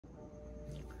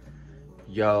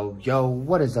Yo,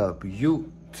 what is up,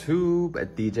 YouTube?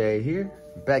 Deejay here,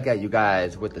 back at you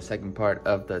guys with the second part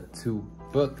of the 2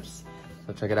 books.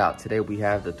 So check it out. Today we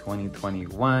have the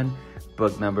 2021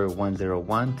 book number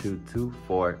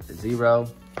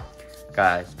 1012240.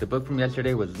 Guys, the book from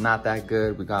yesterday was not that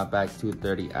good. We got back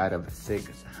 230 out of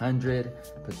 600.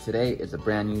 But today is a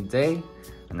brand new day,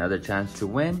 another chance to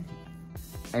win.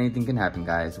 Anything can happen,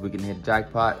 guys. We can hit a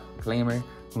jackpot, claimer,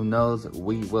 who knows,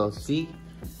 we will see.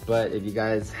 But if you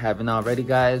guys haven't already,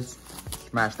 guys,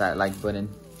 smash that like button,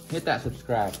 hit that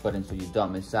subscribe button so you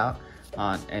don't miss out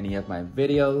on any of my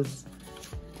videos.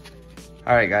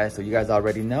 All right, guys, so you guys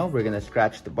already know we're gonna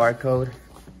scratch the barcode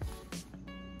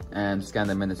and scan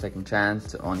them in the second chance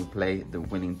to only play the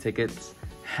winning tickets.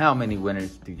 How many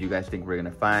winners do you guys think we're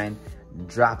gonna find?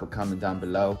 Drop a comment down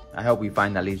below. I hope we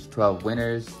find at least 12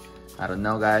 winners. I don't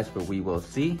know, guys, but we will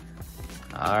see.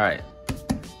 All right,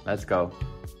 let's go.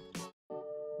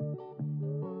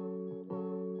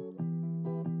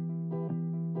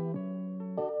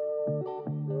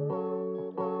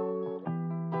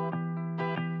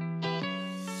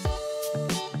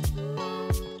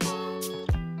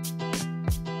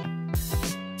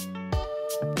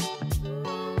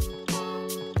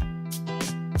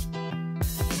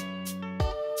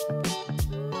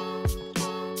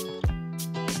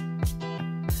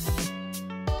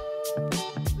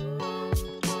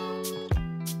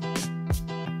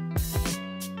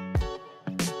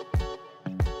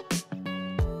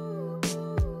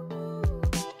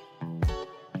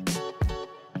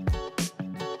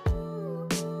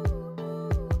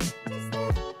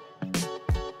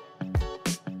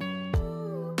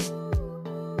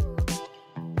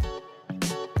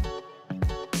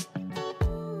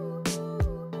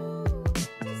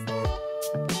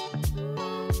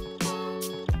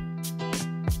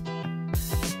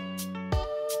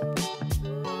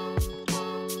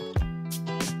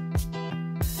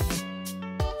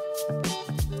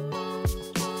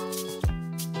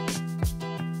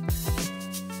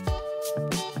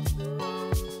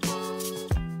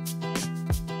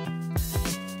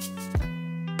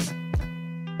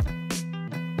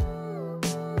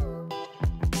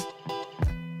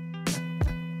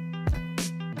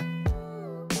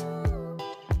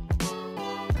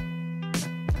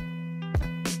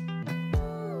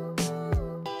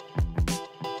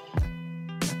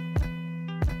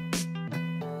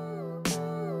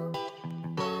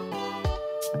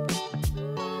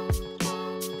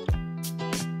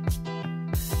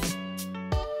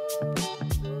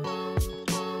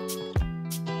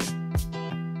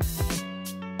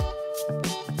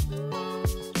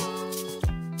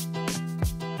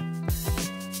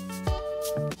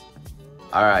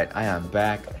 All right, I am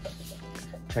back.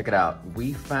 Check it out.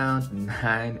 We found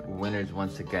 9 winners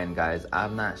once again, guys.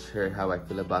 I'm not sure how I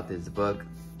feel about this book,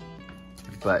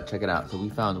 but check it out. So we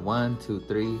found 1, 2,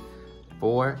 3,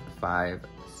 4, 5,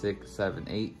 6, 7,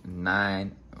 8,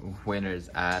 9 winners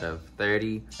out of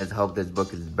 30. Let's hope this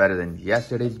book is better than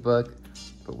yesterday's book,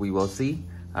 but we will see.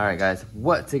 All right, guys,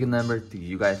 what ticket number do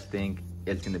you guys think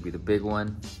is gonna be the big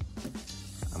one?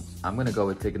 I'm gonna go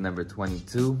with ticket number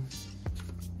 22.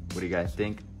 What do you guys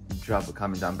think? Drop a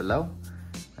comment down below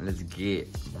and let's get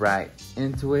right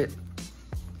into it.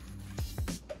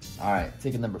 All right,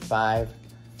 ticket number 5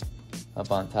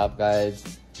 up on top,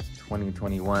 guys.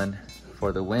 2021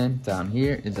 for the win. Down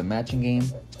here is a matching game,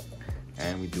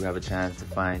 and we do have a chance to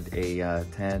find a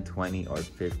 10, 20, or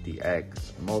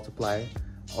 50x multiplier,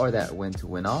 or that win to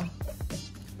win all.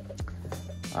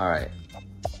 All right,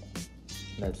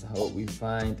 let's hope we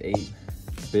find a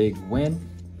big win.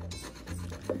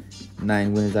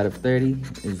 9 winners out of 30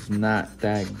 is not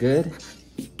that good.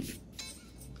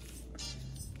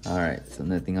 All right, so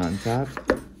nothing on top.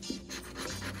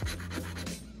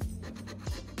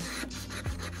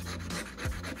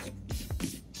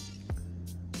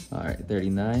 All right,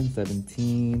 39,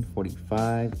 17,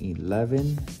 45,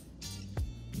 11.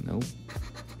 Nope.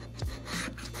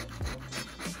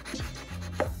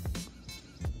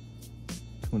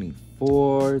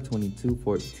 24, 22,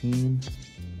 14.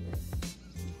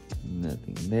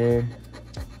 Nothing there.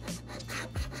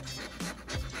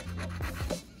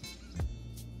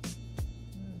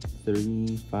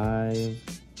 3, 5.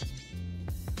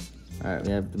 All right,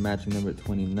 we have the matching number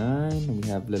 29, and we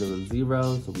have little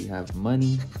 0, so we have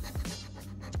money.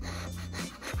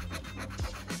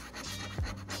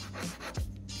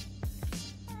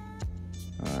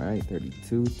 All right,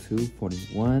 32, 2,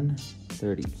 41,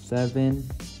 37.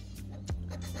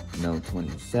 No,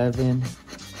 27.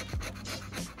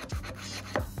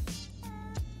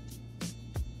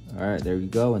 All right, there we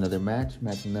go. Another match,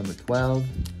 matching number 12.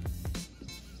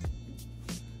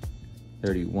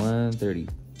 31,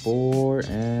 34,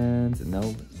 and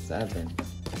no, 7.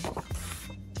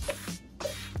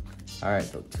 All right,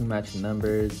 so 2 matching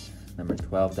numbers, number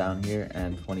 12 down here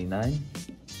and 29.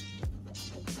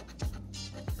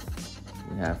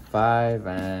 We have 5,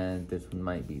 and this one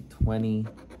might be 20.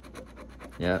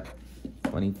 Yep,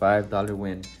 $25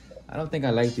 win. I don't think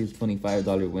I like these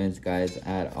 $25 wins, guys,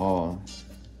 at all.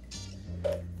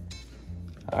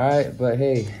 All right, but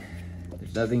hey,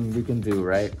 there's nothing we can do,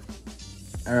 right?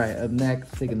 All right, up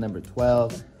next, ticket number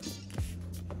 12.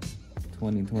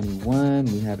 2021,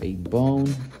 we have a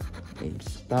bone, a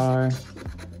star,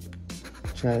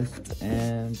 chest,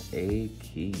 and a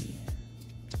key.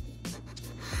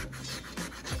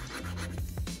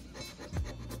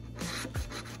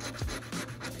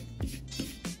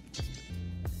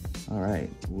 All right,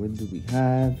 what do we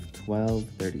have? 12,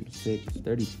 36,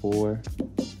 34,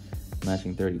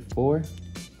 matching 34,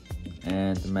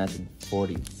 and matching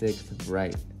 46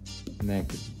 right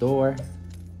next door.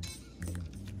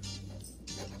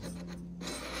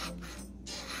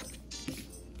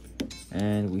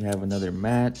 And we have another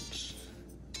match,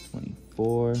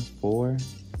 24, 4. All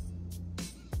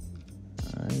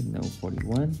right, no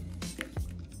 41.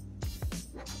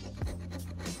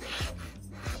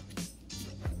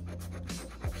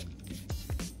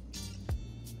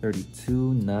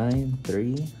 $32, 9,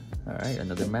 3. All right,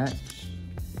 another match.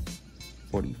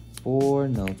 44,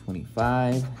 no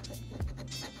 25.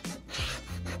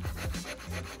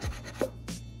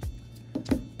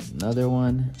 Another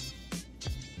one.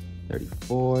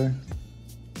 34.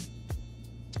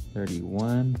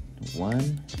 31,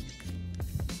 1.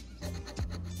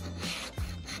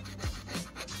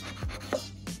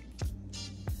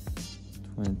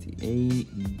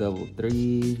 $28, double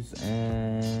 3s,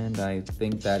 and I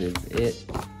think that is it.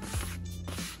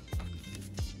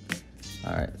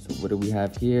 All right, so what do we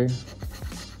have here?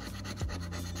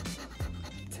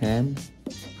 10,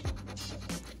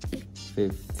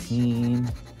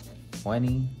 15,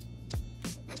 20,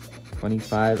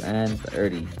 25, and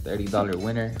 30. $30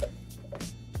 winner.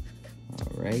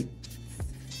 All right.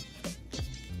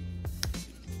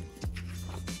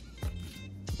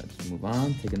 Let's move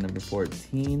on. Ticket number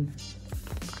 14.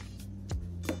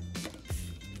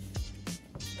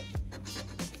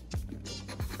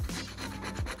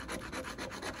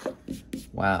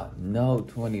 Wow, no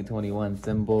 2021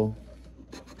 symbol.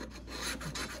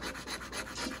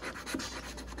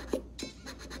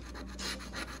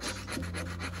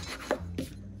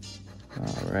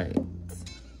 All right,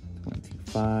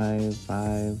 25,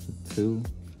 5, 2.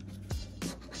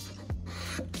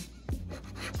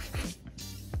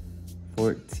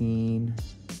 14,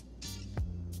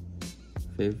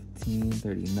 15,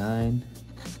 39.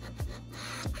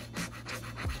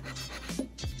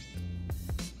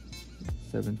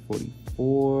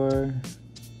 744,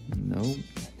 nope.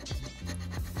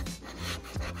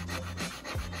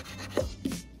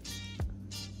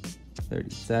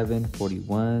 37,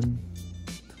 41,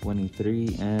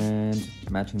 23, and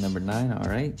matching number 9, all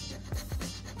right.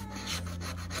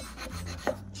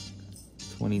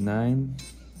 29,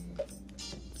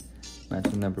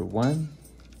 matching number 1.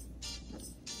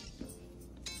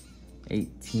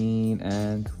 18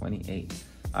 and 28.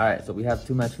 All right, so we have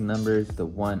 2 matching numbers, the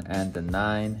 1 and the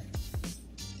 9.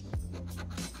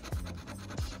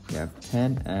 We have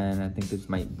 10, and I think this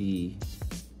might be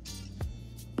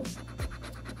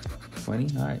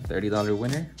 20. All right, $30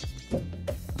 winner. All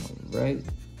right.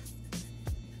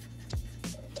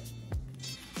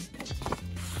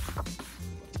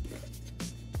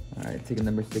 All right, ticket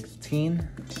number 16.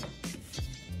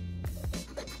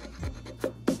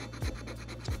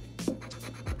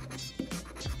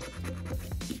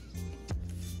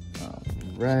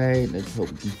 Right, let's hope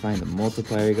we can find a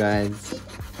multiplier, guys.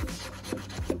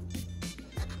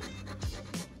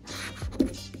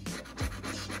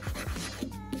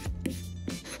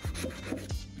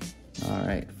 All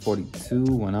right, 42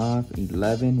 went off,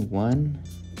 11 1,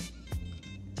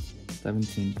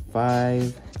 17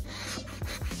 5,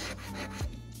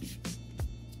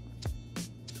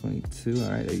 22. All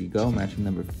right, there you go, matching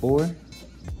number 4.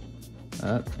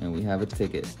 Up, and we have a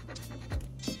ticket.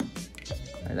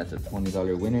 That's a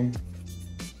 $20 winner.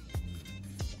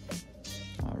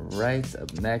 All right,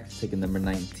 up next, ticket number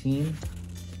 19.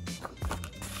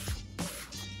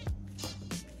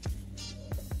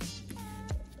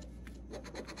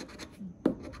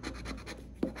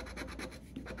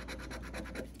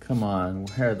 Come on,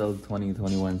 where are those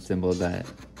 2021 symbols at?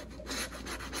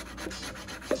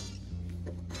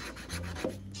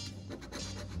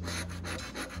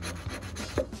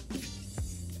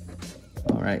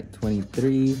 All right,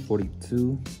 23,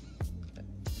 42,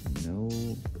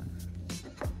 nope.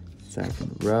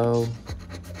 Second row.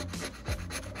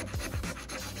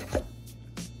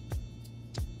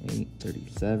 8,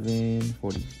 37,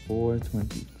 44,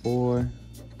 24.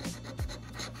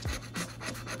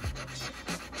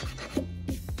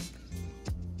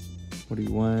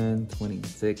 41,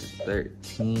 26,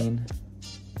 13.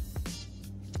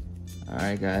 All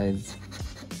right, guys.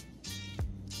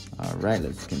 All right,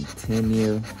 let's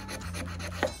continue.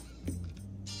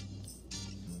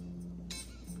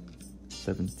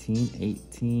 17,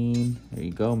 18. There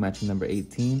you go, matching number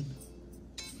 18.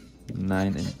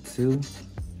 9 and 2.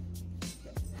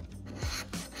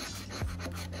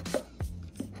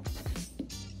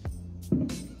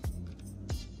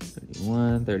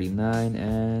 31, 39,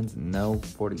 and no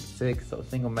 46. So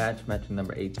single match, matching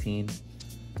number 18. Let's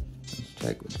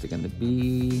check what's it gonna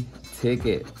be.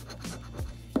 Ticket.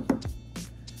 All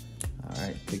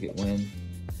right, ticket win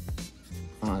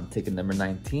on ticket number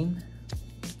 19.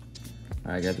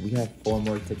 All right, guys, we have 4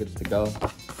 more tickets to go.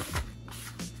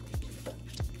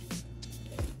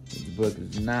 This book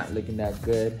is not looking that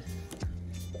good.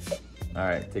 All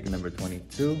right, ticket number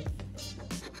 22.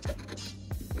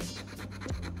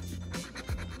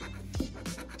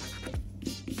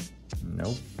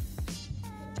 Nope.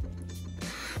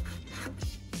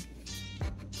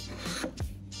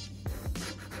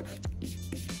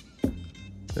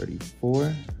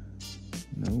 $34.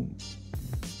 Nope.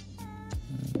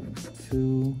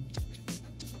 2.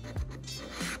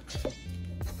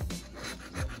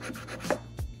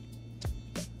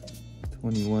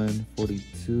 21,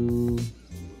 42.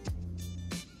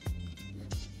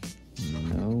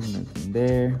 No, nothing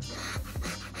there.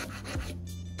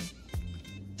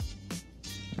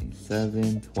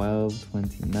 27, 12,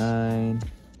 29.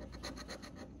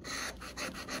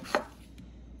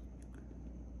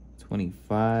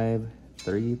 25,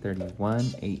 3,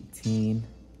 31, 18,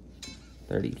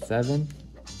 37.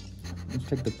 Let's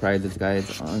check the prizes,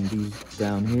 guys, on these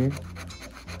down here.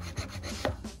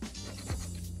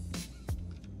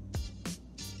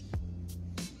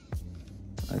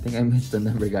 I think I missed the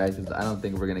number, guys, because I don't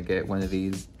think we're gonna get one of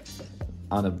these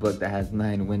on a book that has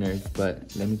 9 winners,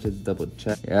 but let me just double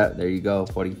check. Yeah, there you go,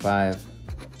 45,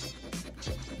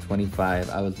 25.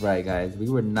 I was right, guys. We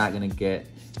were not gonna get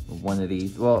one of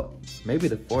these. Well, maybe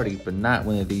the 40, but not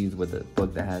one of these with a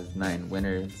book that has 9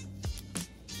 winners.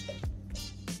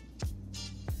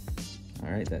 All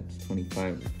right, that's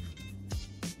 25.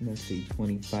 Let's see,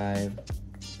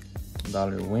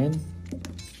 $25 win.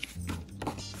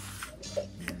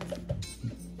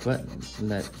 But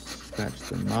let's scratch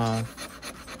them off.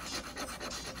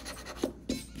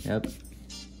 Yep.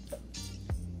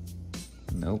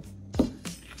 Nope. All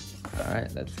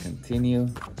right, let's continue.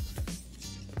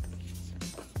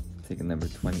 Ticket number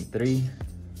 23.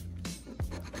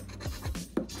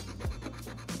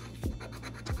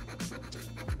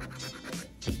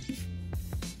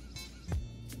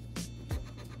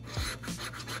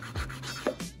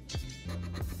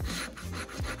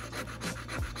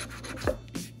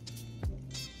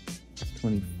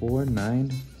 $24,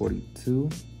 9, 42.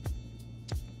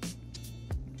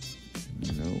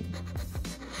 No.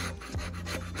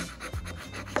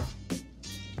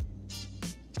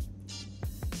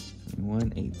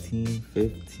 $21, 18,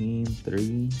 15,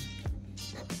 3.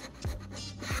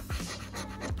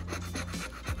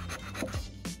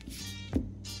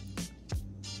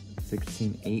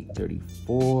 $16, 8,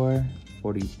 34,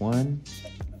 41,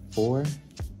 4.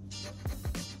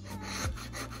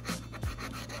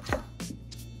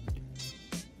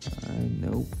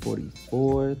 Nope,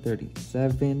 44,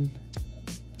 37.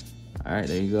 All right,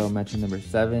 there you go, matching number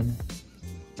 7.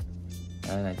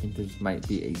 And I think this might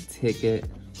be a ticket.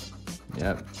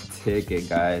 Yep, ticket,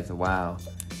 guys, wow.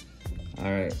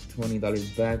 All right,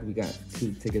 $20 back. We got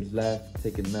 2 tickets left.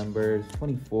 Ticket numbers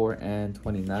 24 and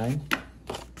 29.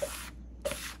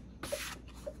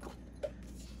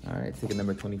 All right, ticket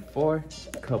number 24,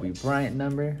 Kobe Bryant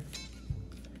number.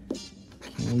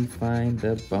 Can we find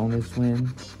the bonus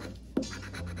win?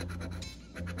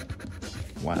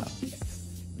 Wow,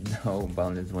 no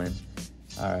bonus win.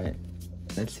 All right,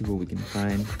 let's see what we can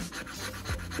find.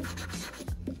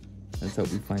 Let's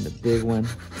hope we find a big one.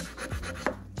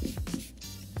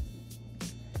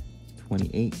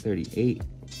 28, 38,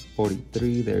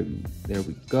 43, there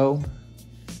we go.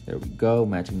 There we go,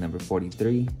 matching number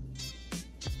 43.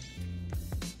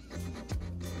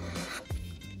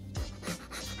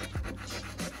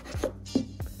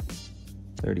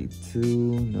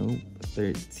 $32, nope.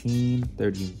 13,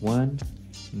 31,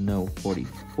 no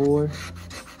 44.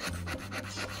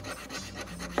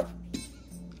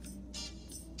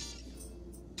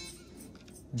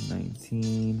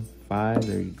 19, 5,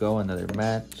 there you go, another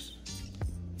match.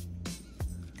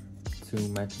 2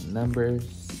 matching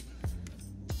numbers.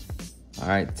 All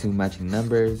right, 2 matching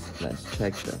numbers. Let's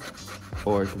check the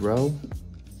 4th row.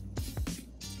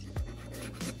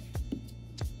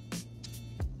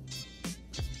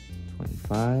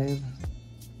 $25,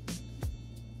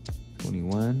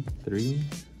 $21, $3,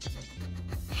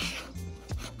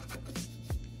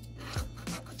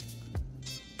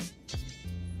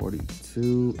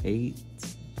 $42, $8.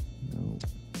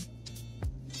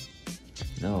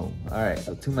 No. All right,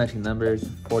 so 2 matching numbers,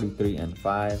 43 and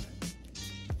 5.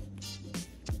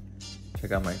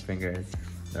 Check out my fingers.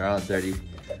 They're all dirty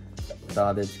with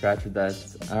all this scratcher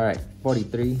dust. All right,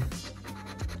 43,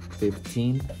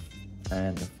 15,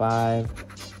 and the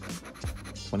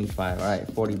 5, 25. All right,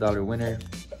 $40 winner.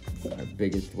 Our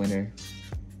biggest winner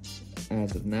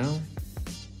as of now.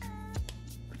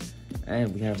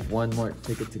 And we have 1 more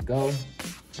ticket to go.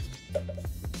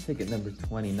 Ticket number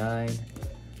 29.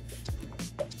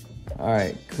 All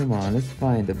right, come on, let's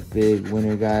find the big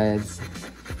winner, guys.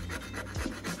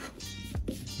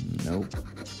 Nope.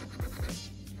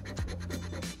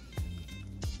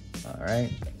 All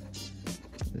right,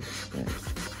 let's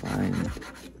find.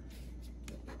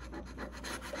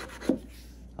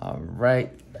 All right,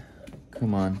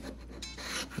 come on.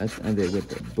 Let's end it with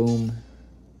the boom.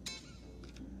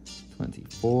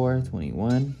 24,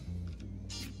 21.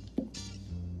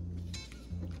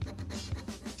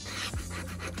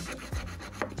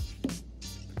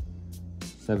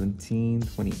 17,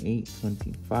 28,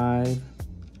 25.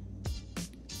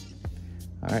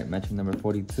 All right, matching number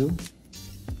 42.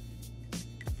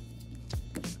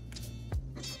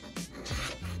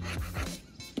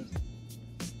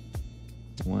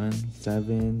 One,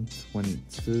 7,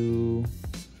 22.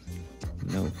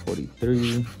 No,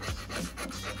 43.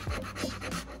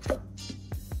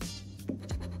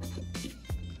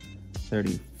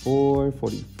 34,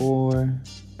 44.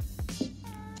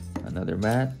 Another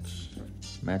match.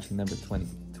 Matching number 20,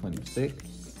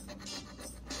 26.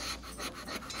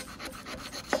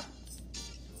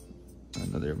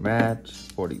 Another match,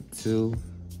 42,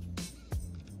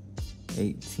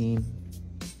 18,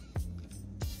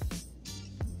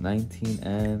 19,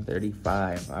 and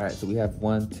 35. All right, so we have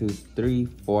 1, 2, 3,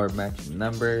 4 matching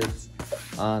numbers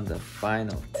on the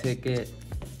final ticket.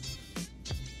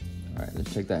 All right,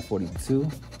 let's check that. 42,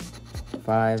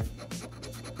 5,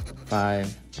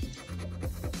 5,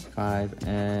 5,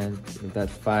 and if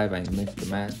that's 5, I missed the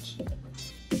match.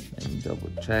 Let me double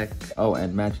check. Oh,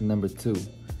 and matching number 2,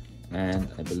 and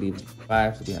I believe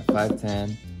 5, so we have 5,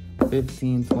 10,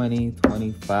 15, 20,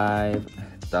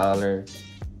 $25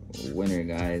 winner,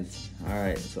 guys. All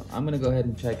right, so I'm gonna go ahead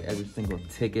and check every single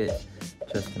ticket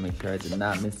just to make sure I did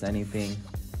not miss anything,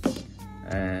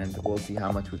 and we'll see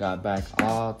how much we got back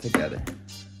all together.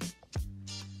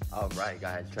 All right,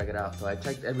 guys, check it out. So I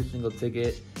checked every single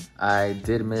ticket. I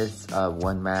did miss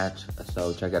 1 match,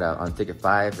 so check it out. On ticket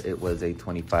 5, it was a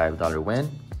 $25 win.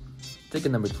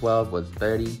 Ticket number 12 was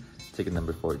 30. Ticket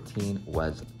number 14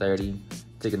 was 30.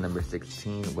 Ticket number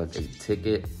 16 was a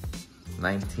ticket.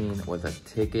 19 was a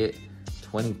ticket.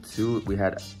 22, we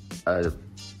had a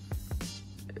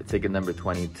ticket number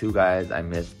 22, guys. I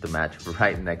missed the match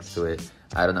right next to it.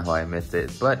 I don't know how I missed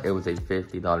it, but it was a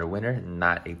 $50 winner,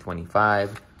 not a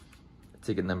 25.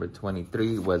 Ticket number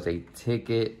 23 was a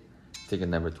ticket. Ticket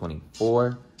number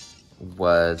 24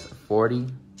 was 40.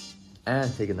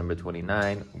 And ticket number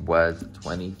 29 was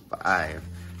 25.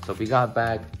 So we got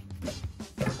back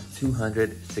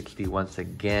 260 once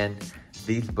again.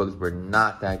 These books were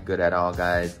not that good at all,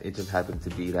 guys. It just happened to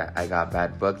be that I got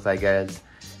bad books, I guess.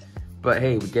 But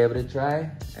hey, we gave it a try,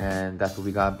 and that's what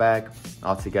we got back.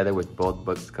 All together with both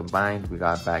books combined, we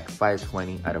got back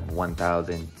 $520 out of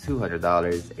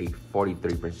 $1,200, a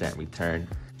 43% return.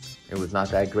 It was not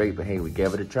that great, but hey, we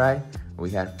gave it a try. We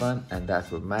had fun, and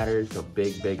that's what matters. So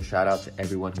big shout out to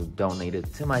everyone who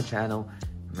donated to my channel,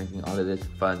 making all of this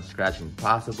fun scratching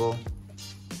possible.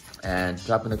 And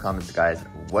drop in the comments, guys,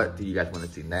 what do you guys want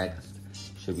to see next?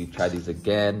 Should we try these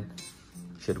again?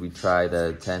 Should we try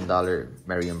the $10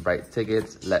 Merry and Bright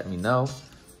tickets? Let me know.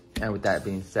 And with that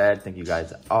being said, thank you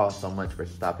guys all so much for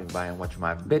stopping by and watching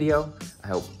my video. I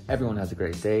hope everyone has a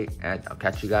great day, and I'll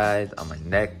catch you guys on my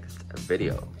next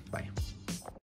video. Bye.